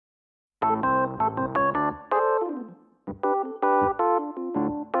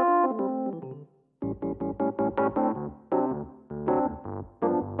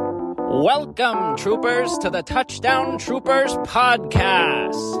Welcome, troopers, to the Touchdown Troopers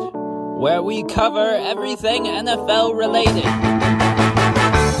podcast, where we cover everything NFL related.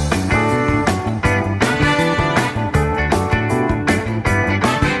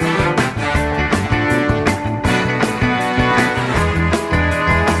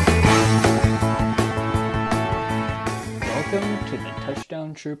 Welcome to the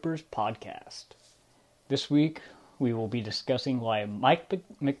Touchdown Troopers podcast. This week, we will be discussing why Mike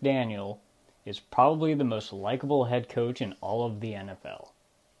McDaniel is probably the most likable head coach in all of the NFL.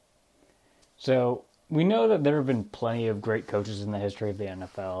 So, we know that there have been plenty of great coaches in the history of the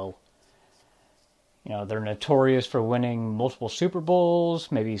NFL. You know, they're notorious for winning multiple Super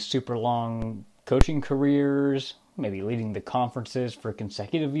Bowls, maybe super long coaching careers, maybe leading the conferences for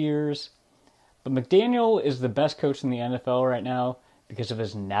consecutive years. But McDaniel is the best coach in the NFL right now because of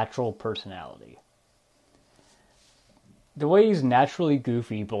his natural personality. The way he's naturally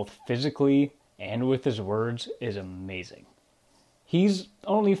goofy, both physically and with his words, is amazing. He's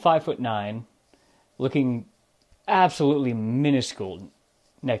only 5'9", looking absolutely minuscule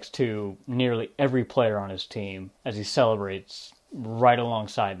next to nearly every player on his team as he celebrates right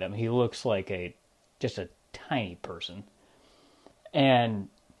alongside them. He looks like just a tiny person. And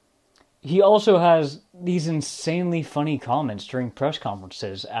he also has these insanely funny comments during press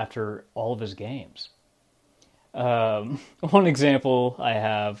conferences after all of his games. One example I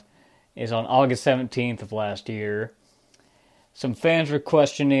have is on August 17th of last year. Some fans were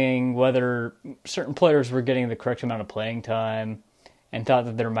questioning whether certain players were getting the correct amount of playing time and thought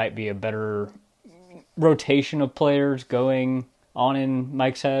that there might be a better rotation of players going on in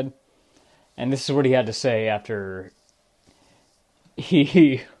Mike's head. And this is what he had to say after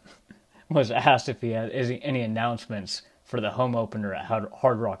he was asked if he had any announcements for the home opener at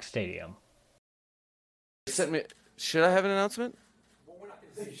Hard Rock Stadium. Should I have an announcement? Well, we're not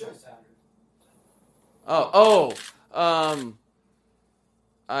going to say show Saturday.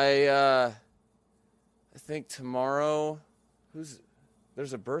 I think tomorrow.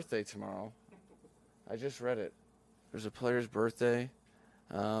 There's a birthday tomorrow. I just read it. There's a player's birthday.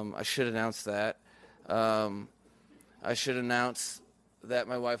 I should announce that. I should announce that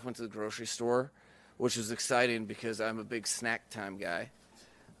my wife went to the grocery store, which was exciting because I'm a big snack time guy.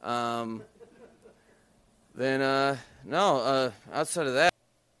 Outside of that.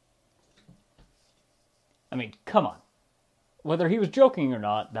 I mean, come on. Whether he was joking or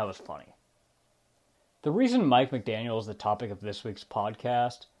not, that was funny. The reason Mike McDaniel is the topic of this week's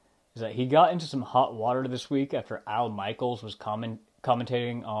podcast is that he got into some hot water this week after Al Michaels was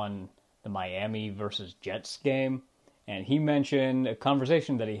commentating on the Miami versus Jets game, and he mentioned a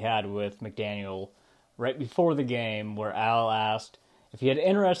conversation that he had with McDaniel right before the game where Al asked if he had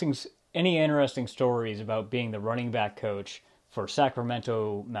any interesting stories about being the running back coach for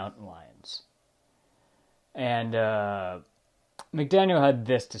Sacramento Mountain Lions. And McDaniel had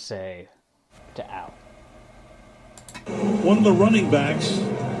this to say to Al. One of the running backs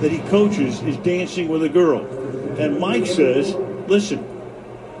that he coaches is dancing with a girl. And Mike says, listen,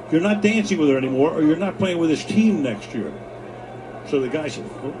 you're not dancing with her anymore or you're not playing with his team next year. So the guy said,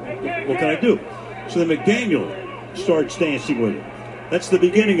 well, what can I do? So then McDaniel starts dancing with her. That's the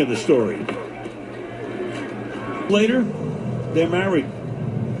beginning of the story. Later, they're married.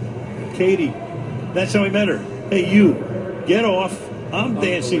 Katie, that's how he met her. Hey, you, get off. I'm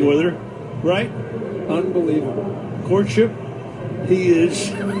dancing with her, right? Unbelievable. Courtship, he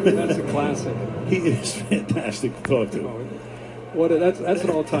is. That's a classic. He is fantastic to talk to. That's an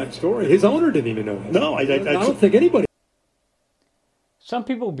all-time story. His owner didn't even know that. No, I don't think anybody. Some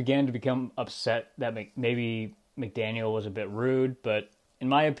people began to become upset that maybe McDaniel was a bit rude, but in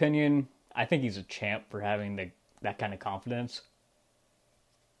my opinion, I think he's a champ for having that kind of confidence.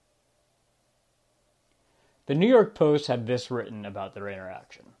 The New York Post had this written about their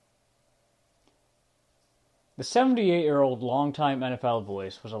interaction. The 78-year-old longtime NFL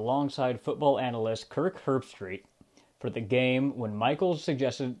voice was alongside football analyst Kirk Herbstreit for the game when Michaels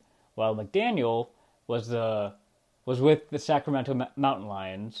suggested while McDaniel was with the Sacramento Mountain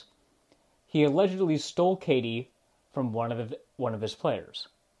Lions, he allegedly stole Katie from one of his players.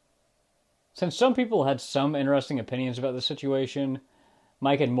 Since some people had some interesting opinions about the situation,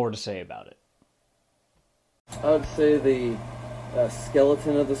 Mike had more to say about it. I would say the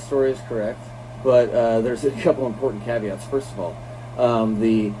skeleton of the story is correct, but there's a couple important caveats. First of all,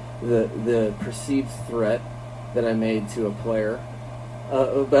 the perceived threat that I made to a player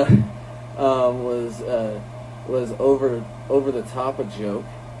was over the top a joke,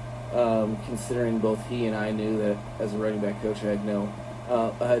 considering both he and I knew that as a running back coach, I had no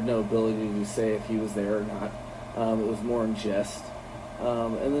ability to say if he was there or not. It was more in jest.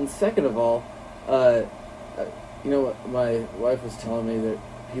 And then second of all, my wife was telling me that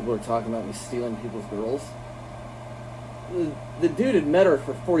people were talking about me stealing people's girls. The dude had met her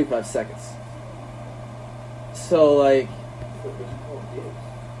for 45 seconds. So, like,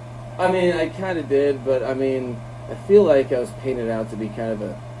 I mean, I kind of did, but I mean, I feel like I was painted out to be kind of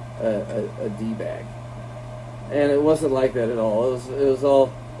a D-bag. And it wasn't like that at all. It was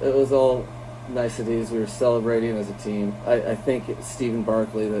all niceties. We were celebrating as a team. I think Stephen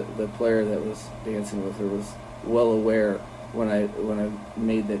Barkley, the player that was dancing with her, was well aware when I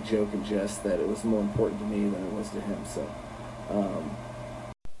made that joke and jest that it was more important to me than it was to him.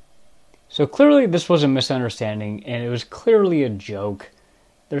 So clearly this was a misunderstanding, and it was clearly a joke.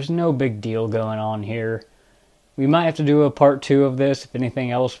 There's no big deal going on here. We might have to do a part 2 of this if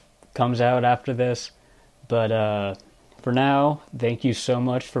anything else comes out after this. But for now, thank you so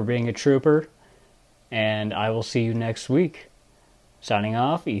much for being a trooper, and I will see you next week. Signing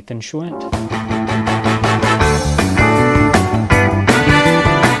off, Ethan Schwint.